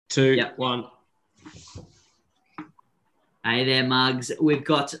two, Yep. one. Hey there, Mugs. We've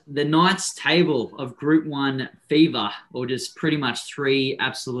got the Knights table of Group 1 fever, or just pretty much three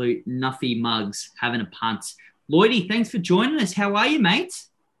absolute nuffy mugs having a punt. Lloydie, thanks for joining us. How are you, mate?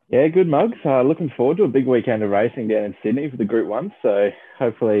 Yeah, good, Mugs. Looking forward to a big weekend of racing down in Sydney for the Group 1. So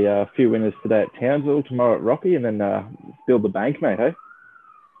hopefully a few winners today at Townsville, tomorrow at Rocky, and then build the bank, mate, hey?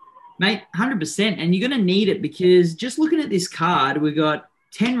 Mate, 100%. And you're going to need it because just looking at this card, we've got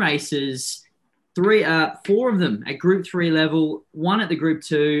 10 races, four of them at Group 3 level, one at the Group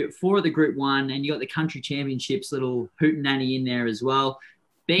 2, four at the Group 1, and you got the Country Championships little hootenanny in there as well.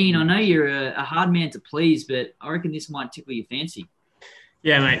 Bean, I know you're a hard man to please, but I reckon this might tickle your fancy.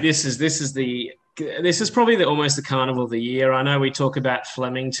 Yeah, mate. This is probably almost the carnival of the year. I know we talk about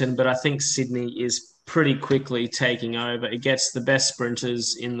Flemington, but I think Sydney is pretty quickly taking over. It gets the best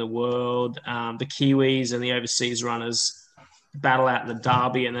sprinters in the world. The Kiwis and the overseas runners battle out the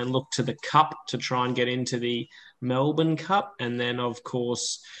Derby and then look to the Cup to try and get into the Melbourne Cup. And then, of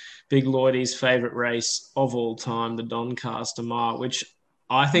course, Big Lloydie's favourite race of all time, the Doncaster Mile, which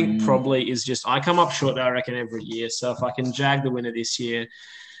I think probably is just – I come up short, I reckon, every year. So if I can jag the winner this year,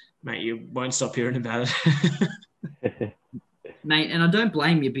 mate, you won't stop hearing about it. Mate, and I don't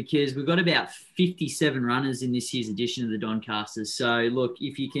blame you because we've got about 57 runners in this year's edition of the Doncasters. So, look,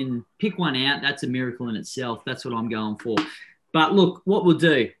 if you can pick one out, that's a miracle in itself. That's what I'm going for. But, look, what we'll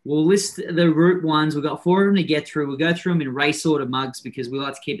do, we'll list the Group 1s. We've got four of them to get through. We'll go through them in race order, Mugs, because we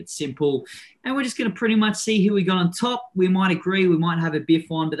like to keep it simple. And we're just going to pretty much see who we got on top. We might agree. We might have a biff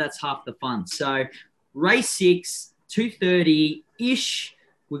on, but that's half the fun. So, race 6, 2:30-ish.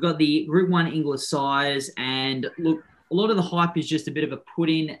 We've got the Group 1 English Sires. And, look, a lot of the hype is just a bit of a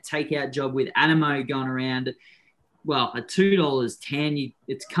put-in, take-out job with Animo going around. Well, at $2.10,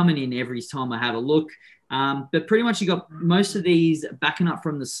 it's coming in every time I have a look. But pretty much you got most of these backing up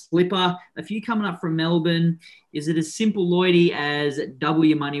from the slipper. A few coming up from Melbourne. Is it as simple, Lloydie, as double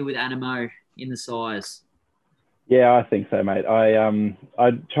your money with Animo in the size? Yeah, I think so, mate. I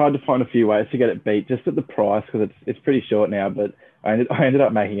tried to find a few ways to get it beat just at the price because it's pretty short now, but I ended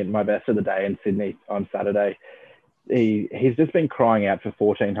up making it my best of the day in Sydney on Saturday. He's just been crying out for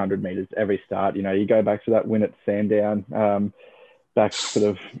 1,400 metres every start. You know, you go back to that win at Sandown back sort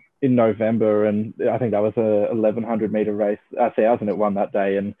of in November, and I think that was a 1,100 metre race, 1,000 it won that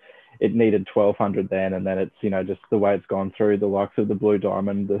day, and it needed 1,200 then, and then it's, you know, just the way it's gone through the likes of the Blue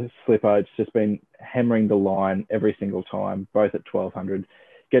Diamond, the Slipper, it's just been hammering the line every single time, both at 1,200,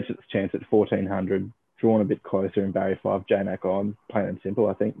 gets its chance at 1,400, drawn a bit closer in Barrier 5, J-Mac on, plain and simple,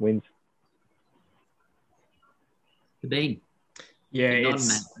 I think, wins. The Bean. Yeah, I think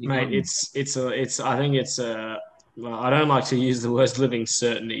it's well, I don't like to use the word living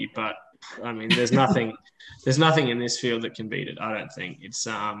certainty, but I mean, there's nothing in this field that can beat it. I don't think it's.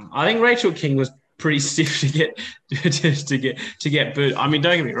 I think Rachel King was pretty stiff to get booed. I mean,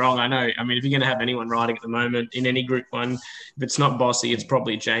 don't get me wrong. I know. I mean, if you're going to have anyone riding at the moment in any Group 1, if it's not Bossy, it's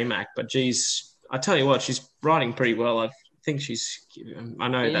probably J-Mac. But geez, I tell you what, she's riding pretty well. I think she's. I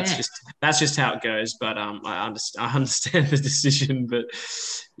know that's just how it goes. But I understand the decision. But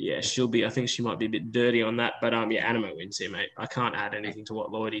yeah, I think she might be a bit dirty on that. But yeah, Animo wins here, mate. I can't add anything to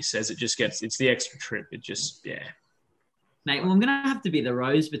what Lloydie says. It's the extra trip. It just, yeah. Mate, well, I'm going to have to be the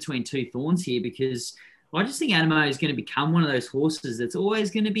rose between two thorns here because I just think Animo is going to become one of those horses that's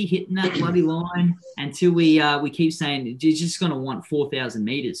always going to be hitting that bloody line until we keep saying he's just going to want 4,000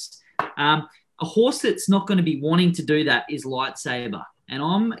 metres. A horse that's not going to be wanting to do that is Lightsaber. And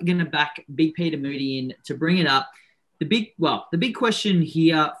I'm going to back Big Peter Moody in to bring it up. The big question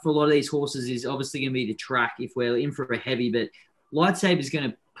here for a lot of these horses is obviously going to be the track if we're in for a heavy, but Lightsaber is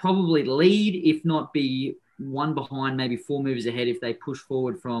going to probably lead, if not be one behind, maybe four movers ahead if they push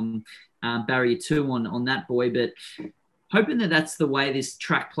forward from barrier 2 on that boy. But hoping that that's the way this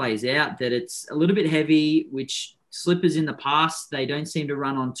track plays out, that it's a little bit heavy, which slippers in the past, they don't seem to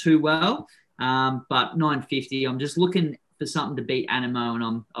run on too well. But 950, I'm just looking for something to beat Animo,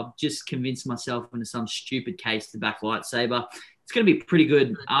 and I've just convinced myself into some stupid case to back Lightsaber. It's going to be pretty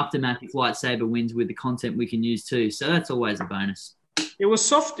good aftermath if Lightsaber wins with the content we can use too. So that's always a bonus. It was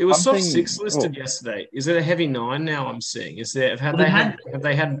soft 6 listed yesterday. Is it a heavy 9 now I'm seeing? Have they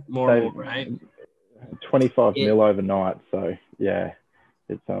had more and more, right? 25 mil overnight, so yeah.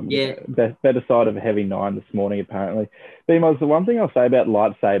 It's better side of a heavy 9 this morning apparently. But the one thing I'll say about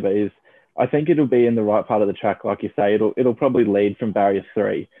Lightsaber is I think it'll be in the right part of the track, like you say. It'll probably lead from barrier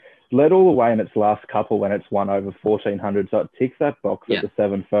 3. Led all the way in its last couple when it's won over 1,400, so it ticks that box at the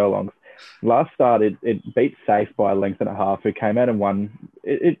 7 furlongs. Last start, it beat Safe by a length and a half, who came out and won.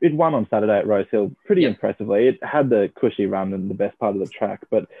 It won on Saturday at Rosehill pretty impressively. It had the cushy run and the best part of the track,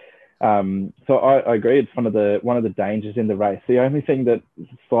 but So I agree. It's one of the dangers in the race. The only thing that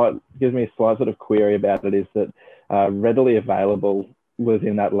gives me a slight sort of query about it is that Readily Available was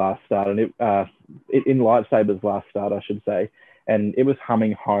in that last start, and in Lightsaber's last start, I should say, and it was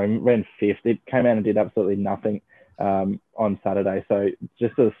humming home, ran fifth. It came out and did absolutely nothing on Saturday. So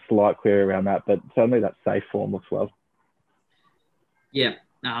just a slight query around that, but certainly that safe form looks well. Yeah,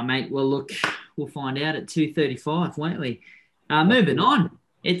 mate. Well, look, we'll find out at 2:35, won't we? Moving on.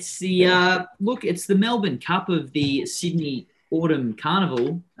 It's the it's the Melbourne Cup of the Sydney Autumn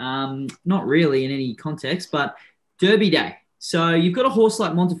Carnival. Not really in any context, but Derby Day. So you've got a horse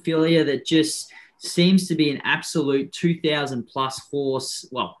like Montefilia that just seems to be an absolute 2,000 plus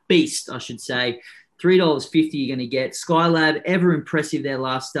horse, beast, I should say. $3.50 you're going to get. Skylab, ever impressive their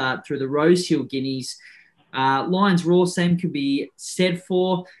last start through the Rosehill Guineas. Lions Raw, same could be said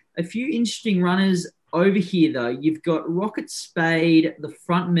for. A few interesting runners over here, though. You've got Rocket Spade, the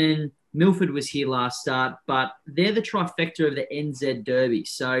frontman. Milford was here last start, but they're the trifecta of the NZ Derby.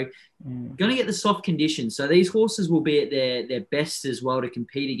 So going to get the soft conditions. So these horses will be at their best as well to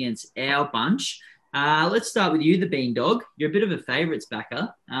compete against our bunch. Let's start with you, the Bean Dog. You're a bit of a favourites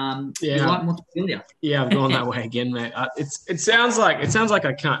backer. You like Montefilia. Yeah, I've gone that way again, mate. It sounds like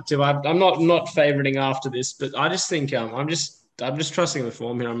I can't too. I'm not favoriting after this, but I just think I'm just trusting the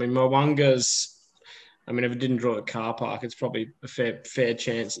form here. I mean, Mwanga's. I mean, if it didn't draw a car park, it's probably a fair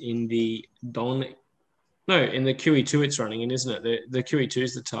chance in the in the QE2 it's running in, isn't it? The QE2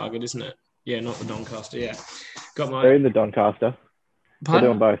 is the target, isn't it? Yeah, not the Doncaster. Yeah, They're in the Doncaster. Pardon? They're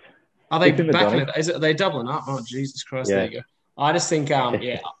doing both. Are they backing it? Are they doubling up? Oh, Jesus Christ! Yeah. There you go. I just think,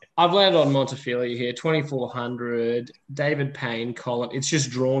 I've landed on Montefilia here, 2,400. David Payne, Colin. It's just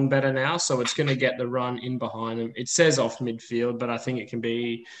drawn better now, so it's going to get the run in behind him. It says off midfield, but I think it can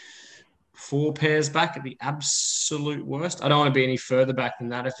be 4 pairs back at the absolute worst. I don't want to be any further back than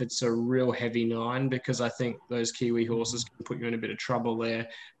that if it's a real heavy 9, because I think those Kiwi horses can put you in a bit of trouble there.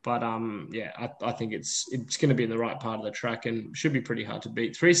 But I think it's going to be in the right part of the track and should be pretty hard to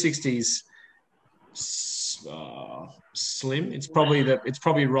beat. 360's slim. It's probably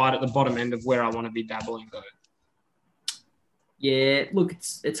right at the bottom end of where I want to be dabbling though. Yeah, look,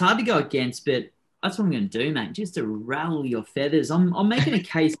 it's hard to go against, but that's what I'm going to do, mate. Just to rattle your feathers. I'm making a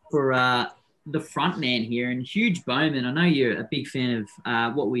case for the front man here, and Huge Bowman. I know you're a big fan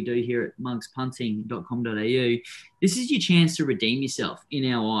of what we do here at mugspunting.com.au. This is your chance to redeem yourself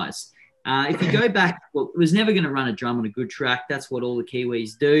in our eyes. If you go back, look, it was never going to run a drum on a good track. That's what all the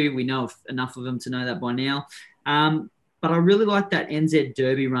Kiwis do. We know enough of them to know that by now. But I really like that NZ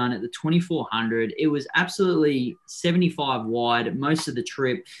Derby run at the 2,400. It was absolutely 75 wide most of the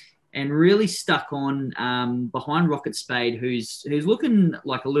trip, and really stuck on behind Rocket Spade, who's looking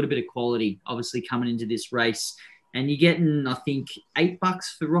like a little bit of quality, obviously, coming into this race. And you're getting, I think, $8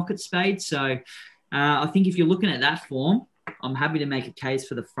 for Rocket Spade. So I think if you're looking at that form, I'm happy to make a case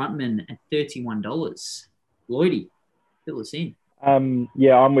for the frontman at $31. Lloydie, fill us in. I'm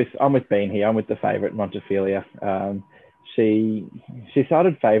with Bean here. I'm with the favourite, Montefilia. She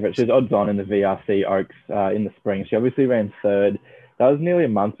started favourite. She was odds on in the VRC Oaks in the spring. She obviously ran third. That was nearly a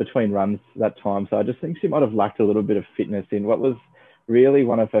month between runs that time. So I just think she might have lacked a little bit of fitness in what was really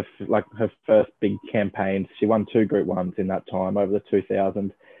one of her first big campaigns. She won 2 Group 1s in that time over the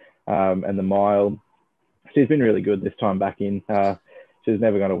 2,000 and the mile. She's been really good this time back in. She was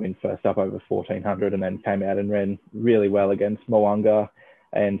never going to win first up over 1,400, and then came out and ran really well against Mwanga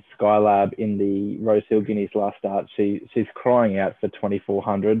and Skylab in the Rosehill Guineas last start. She's crying out for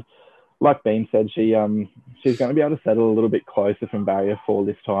 2,400. Like Bean said, she's going to be able to settle a little bit closer from barrier 4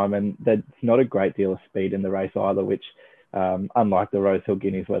 this time, and there's not a great deal of speed in the race either, which unlike the Rosehill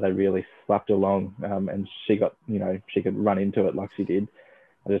Guineas where they really slapped along and she got, she could run into it like she did.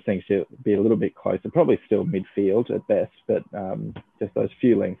 I just think she'll be a little bit closer, probably still midfield at best, but just those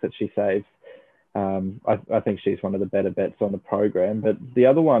few lengths that she saves. I think she's one of the better bets on the program. But the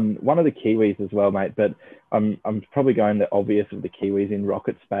other one of the Kiwis as well, mate, but I'm probably going the obvious of the Kiwis in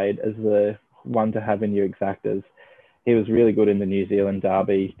Rocket Spade as the one to have in your exactas. He was really good in the New Zealand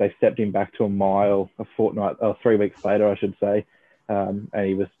Derby. They stepped him back to a mile 3 weeks later, I should say. And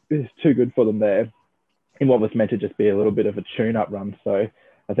he was too good for them there in what was meant to just be a little bit of a tune-up run. So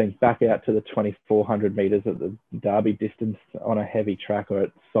I think back out to the 2,400 metres at the Derby distance on a heavy track, or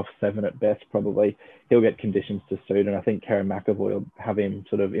at soft 7 at best, probably, he'll get conditions to suit. And I think Karen McAvoy will have him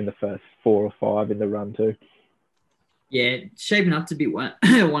sort of in the first 4 or 5 in the run too. Yeah, shaping up to be one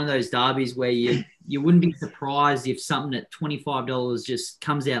of those derbies where you wouldn't be surprised if something at $25 just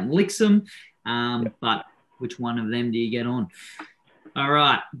comes out and licks them. But which one of them do you get on? All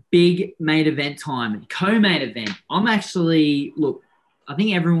right, big main event time, co-main event. I'm actually, I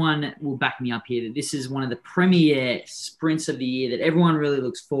think everyone will back me up here that this is one of the premier sprints of the year that everyone really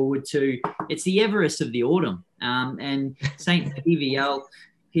looks forward to. It's the Everest of the autumn. And St. PVL,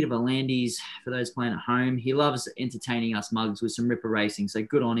 Peter Volandis, for those playing at home, he loves entertaining us mugs with some ripper racing. So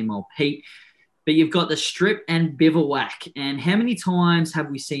good on him, old Pete. But you've got the Strip and Bivouac. And how many times have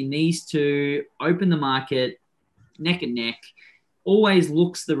we seen these two open the market neck and neck? Always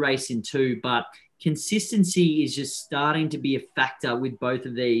looks the race in two, but consistency is just starting to be a factor with both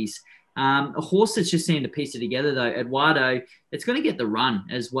of these. A horse that's just seemed to piece it together, though, Eduardo, it's going to get the run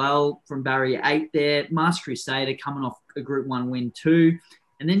as well from barrier 8 there. Masked Crusader coming off a Group 1 win too.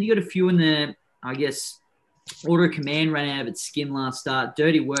 And then you got a few in the, I guess, Order of Command ran out of its skin last start.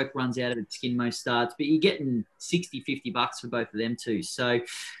 Dirty Work runs out of its skin most starts. But you're getting $60-$50 for both of them too. So,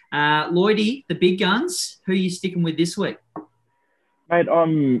 Lloydie, the big guns, who are you sticking with this week? Mate,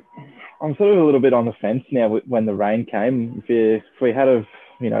 I'm sort of a little bit on the fence now when the rain came. If we had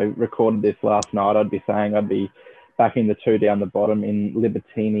recorded this last night, I'd be saying I'd be backing the two down the bottom in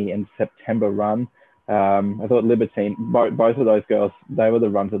Libertini and September Run. I thought Libertine, both of those girls, they were the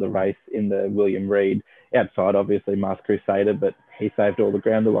runs of the race in the William Reed. Outside, obviously, Masked Crusader, but he saved all the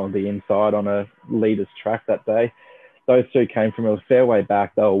ground along the inside on a leader's track that day. Those two came from a fair way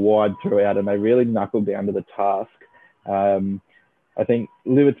back. They were wide throughout, and they really knuckled down to the task. I think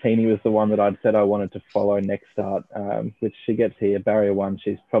Libertini was the one that I'd said I wanted to follow next start, which she gets here, barrier 1.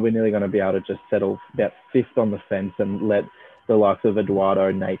 She's probably nearly going to be able to just settle about 5th on the fence and let the likes of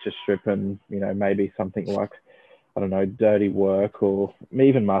Eduardo, Nature Strip, and, maybe something like, I don't know, Dirty Work, or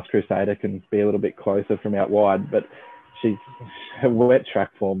even Masked Crusader can be a little bit closer from out wide, but her wet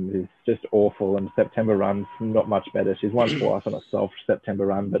track form is just awful, and September Run's not much better. She's won twice on a soft September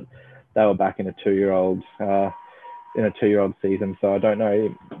Run, but they were back in a two-year-old season, so I don't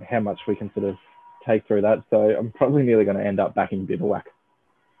know how much we can sort of take through that. So I'm probably nearly going to end up backing Bivouac.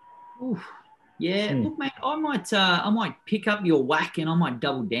 Oof. Yeah, look, mate, I might pick up your whack and I might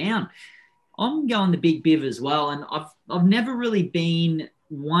double down. I'm going the big Biv as well, and I've never really been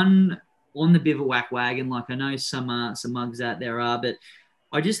one on the Bivouac wagon. Like I know some mugs out there are, but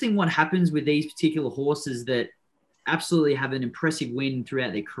I just think what happens with these particular horses that absolutely have an impressive win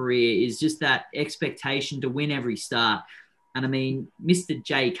throughout their career is just that expectation to win every start. And I mean, Mr.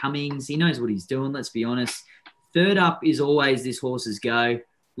 Jay Cummings, he knows what he's doing. Let's be honest. Third up is always this horse's go.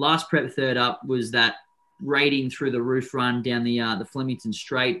 Last prep third up was that rating through the roof run down the Flemington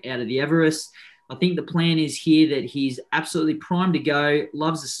Straight out of the Everest. I think the plan is here that he's absolutely primed to go,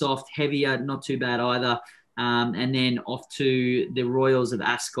 loves the soft, heavier, not too bad either, and then off to the Royals of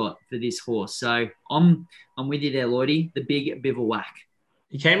Ascot for this horse. So I'm with you there, Lloydie, the big Bivouac.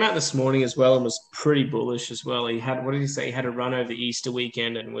 He came out this morning as well and was pretty bullish as well. He had, what did he say? He had a run over the Easter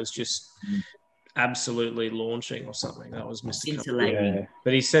weekend and was just absolutely launching or something. That was Mr. Cummings. Yeah.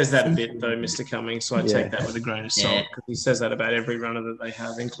 But he says that a bit though, Mr. Cummings, so I take that with a grain of salt because he says that about every runner that they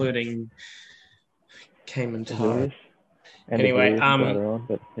have, including Cayman Tide. Anyway,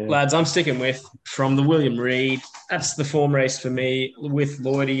 lads, I'm sticking with from the William Reed. That's the form race for me with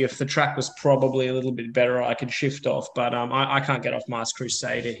Lloydie. If the track was probably a little bit better, I could shift off. But I can't get off Masked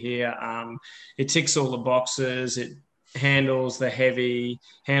Crusader here. It ticks all the boxes. It handles the heavy,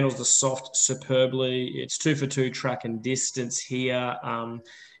 handles the soft superbly. It's 2 for 2 track and distance here.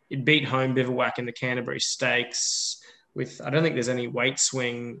 It beat home Bivouac in the Canterbury Stakes. I don't think there's any weight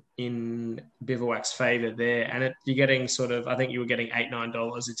swing in Bivouac's favour there. And you're getting I think you were getting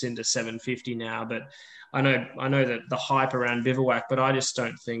 $8-9. It's into $7.50 now. But I know that the hype around Bivouac, but I just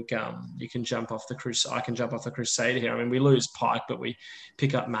don't think you can jump off the Crusader. I can jump off the Crusader here. I mean, we lose Pike, but we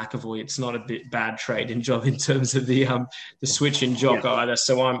pick up McAvoy. It's not a bad trade-in job in terms of the switch in jock either.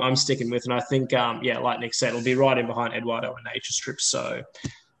 So I'm sticking with, and I think like Nick said, it'll be right in behind Eduardo and Nature Strip. So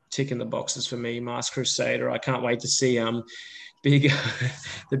ticking the boxes for me, Masked Crusader. I can't wait to see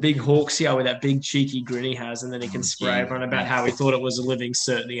the big Hawks here with that big cheeky grin he has, and then he can spray everyone about how he thought it was a living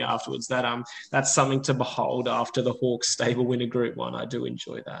certainty afterwards. That's something to behold after the Hawks stable win a Group 1. I do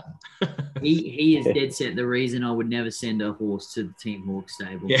enjoy that. he is dead set the reason I would never send a horse to the Team Hawks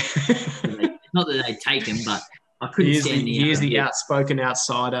stable. Yeah. Not that they take him, but I couldn't stand the. He is the outspoken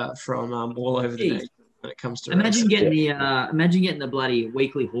outsider from all over the nation. When it comes to imagine getting the bloody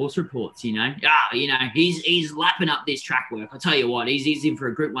weekly horse reports, he's lapping up this track work. I'll tell you what, he's in for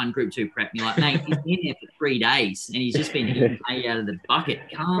a Group 1, Group 2 prep. And you're like, mate, he's been there for 3 days and he's just been eating hay out of the bucket.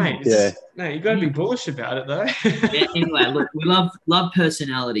 Come on. No, you got to be bullish about it though. Anyway, look, we love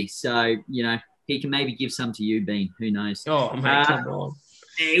personality. So, he can maybe give some to you, Bean. Who knows? Oh, mate, come on.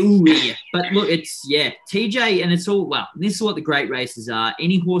 Ooh, yeah. But look, TJ, and it's all, well, this is what the great races are.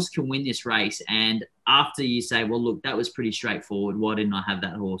 Any horse can win this race. And after you say, well, look, that was pretty straightforward. Why didn't I have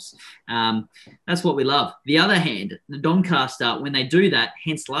that horse? That's what we love. The other hand, the Doncaster, when they do that,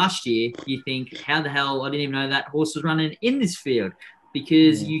 hence last year, you think, how the hell, I didn't even know that horse was running in this field,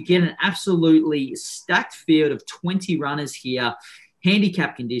 because you get an absolutely stacked field of 20 runners here,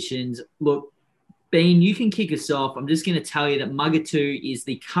 handicap conditions. Look, Bean, you can kick us off. I'm just going to tell you that Mugatoo is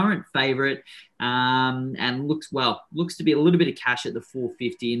the current favourite, and looks to be a little bit of cash at the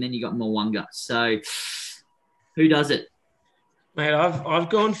 450, and then you got Mwanga. So, who does it? Mate, I've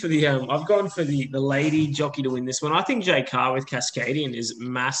gone for the lady jockey to win this one. I think Jay Carr with Cascadian is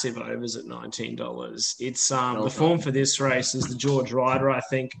massive overs at $19. It's the form for this race is the George Ryder, I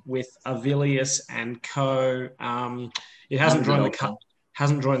think, with Avilius and Co. It hasn't joined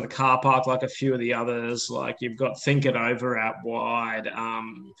the car park like a few of the others. Like you've got Think It Over out wide.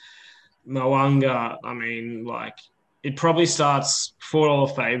 Moanga, I mean, like it probably starts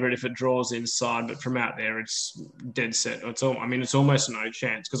 $4 favourite if it draws inside, but from out there it's dead set. It's almost no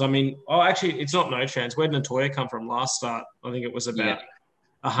chance because actually it's not no chance. Where did Natoya come from last start? I think it was about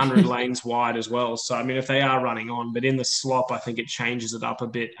 100 lanes wide as well. So I mean, if they are running on, but in the slop, I think it changes it up a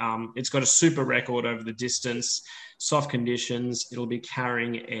bit. It's got a super record over the distance. Soft conditions, it'll be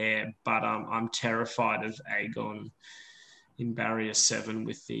carrying air, but I'm terrified of Agon in barrier 7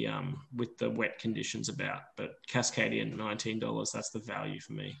 with the wet conditions about. But Cascadian $19, that's the value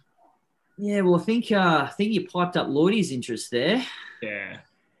for me. Yeah, well, I think you piped up Lloydie's interest there. Yeah.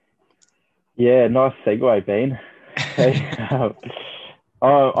 Yeah, nice segue, Bean.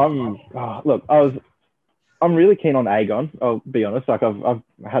 I'm really keen on Agon. I'll be honest. Like I've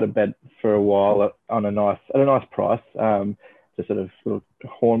had a bet for a while at a nice price. Just sort of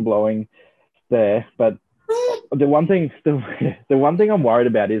horn blowing there. But the one thing I'm worried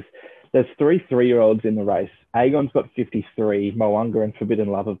about is there's 3-year-olds in the race. Agon's got 53. Moanga and Forbidden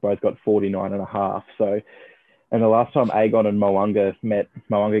Love have both got 49.5. So, and the last time Agon and Moanga met,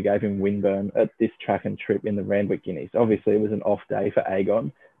 Moanga gave him windburn at this track and trip in the Randwick Guineas. Obviously, it was an off day for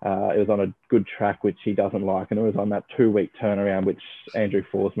Agon. It was on a good track, which he doesn't like, and it was on that 2-week turnaround, which Andrew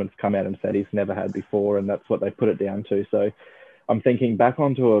Forsman's come out and said he's never had before, and that's what they put it down to. So I'm thinking back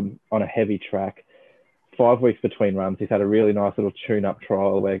on a heavy track, 5 weeks between runs. He's had a really nice little tune-up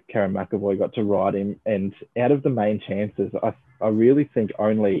trial where Karen McAvoy got to ride him, and out of the main chances, I really think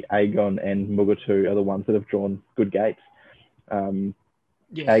only Agon and Mugatoo are the ones that have drawn good gates.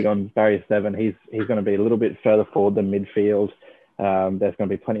 Agon, barrier 7, he's going to be a little bit further forward than midfield. There's going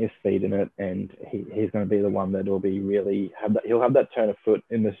to be plenty of speed in it, and he's going to be the one that will be really he'll have that turn of foot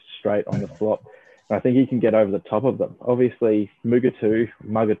in the straight on the slot. And I think he can get over the top of them. Obviously, Mugatoo,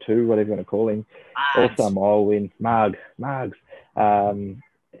 whatever you want to call him, All-Star Mile win, Margs.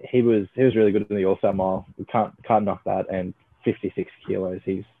 He was really good in the All-Star Mile. We can't knock that. And 56 kilos,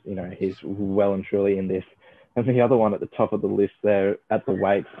 he's well and truly in this. And the other one at the top of the list there at the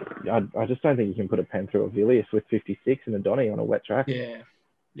weights, I just don't think you can put a pen through Avilius with 56 and a Donny on a wet track.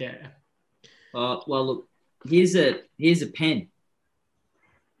 Yeah. Well, look, here's a pen.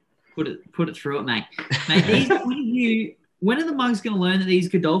 Put it through it, mate. When are the mugs going to learn that these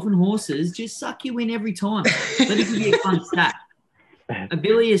Godolphin horses just suck you in every time? Let me give you a fun stat.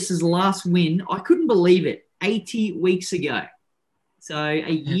 Avilius's last win, I couldn't believe it, 80 weeks ago. So a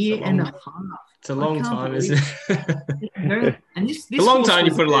year and a half. It's a long time, isn't it? And this a long time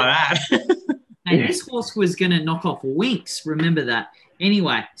you put it like that. And this horse was going to knock off Winks. Remember that.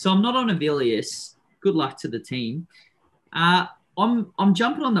 Anyway, so I'm not on Avilius. Good luck to the team. I'm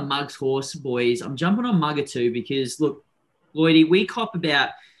jumping on the Mugs horse, boys. I'm jumping on Mugatoo because, look, Lloydie, we cop about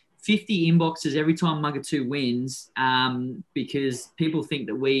 50 inboxes every time Mugatoo wins because people think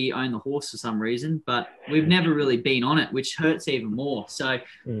that we own the horse for some reason, but we've never really been on it, which hurts even more. So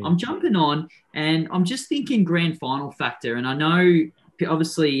I'm jumping on, and I'm just thinking grand final factor. And I know,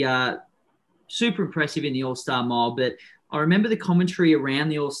 obviously, super impressive in the All-Star Mile, but I remember the commentary around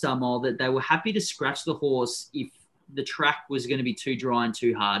the All-Star Mile that they were happy to scratch the horse if the track was going to be too dry and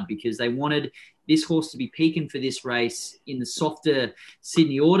too hard because they wanted this horse to be peaking for this race in the softer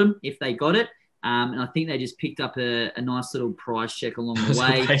Sydney autumn if they got it. And I think they just picked up a nice little prize check along the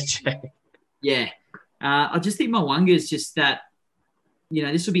way. Yeah. I just think Mwanga is just that,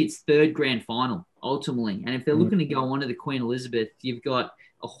 this will be its third grand final ultimately. And if they're looking to go on to the Queen Elizabeth, you've got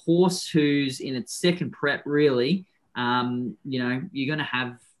a horse who's in its second prep really. You're going to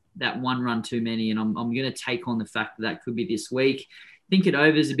have that one run too many, and I'm going to take on the fact that could be this week. Think It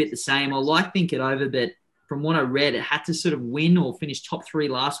Over is a bit the same. I like Think It Over, but from what I read, it had to sort of win or finish top 3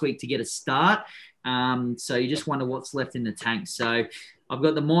 last week to get a start. So you just wonder what's left in the tank. So I've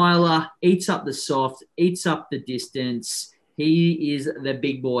got the miler, eats up the soft, eats up the distance. He is the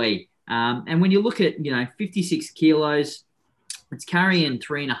big boy. And when you look at, 56 kilos, it's carrying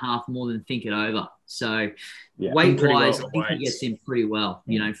 3.5 more than Think It Over. So weight-wise, I think he gets in pretty well,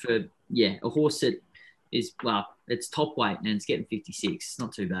 for a horse that is, it's top weight and it's getting 56. It's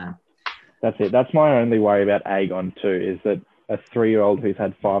not too bad. That's it. That's my only worry about Aegon too, is that a 3-year-old who's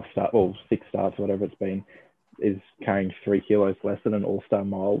had 5 starts, or 6 starts, whatever it's been, is carrying 3 kilos less than an all-star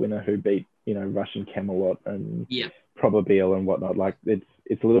mile winner who beat, Russian Camelot and Probabile and whatnot. Like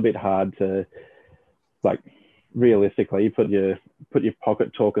it's a little bit hard to, like, realistically put your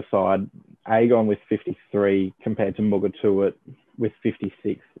pocket talk aside. Aegon with 53 compared to Mugatut with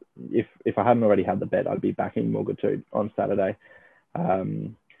 56. If I hadn't already had the bet, I'd be backing Mugatut on Saturday.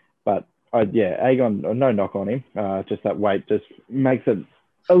 But Aegon, no knock on him. Just that weight just makes it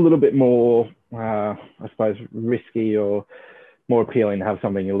a little bit more, I suppose, risky or more appealing to have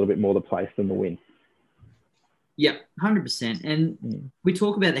something a little bit more the place than the win. Yeah, 100%. And we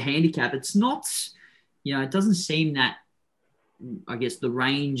talk about the handicap. It's not, it doesn't seem that, I guess the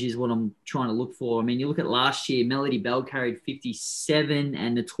range is what I'm trying to look for. I mean, you look at last year, Melody Bell carried 57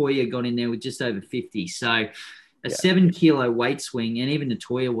 and Natoya got in there with just over 50. So a 7 kilo weight swing, and even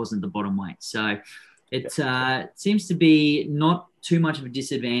Natoya wasn't the bottom weight. So it seems to be not too much of a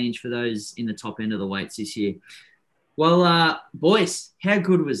disadvantage for those in the top end of the weights this year. Well, boys, how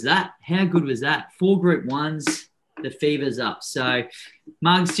good was that? 4 Group 1s, the fever's up. So,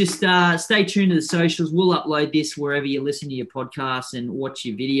 Mugs, just stay tuned to the socials. We'll upload this wherever you listen to your podcasts and watch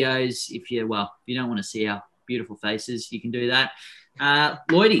your videos. If you don't want to see our beautiful faces, you can do that.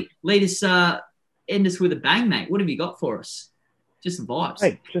 Lloydie, lead us, end us with a bang, mate. What have you got for us? Just some vibes.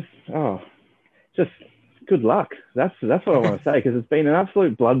 Hey, just good luck. That's what I want to say, because it's been an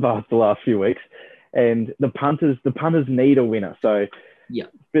absolute bloodbath the last few weeks. And the punters need a winner. So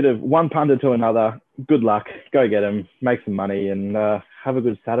bit of one punter to another. Good luck. Go get them. Make some money and have a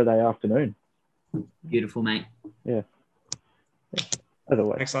good Saturday afternoon. Beautiful, mate. Yeah. As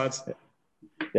always. Thanks, lads. Yeah.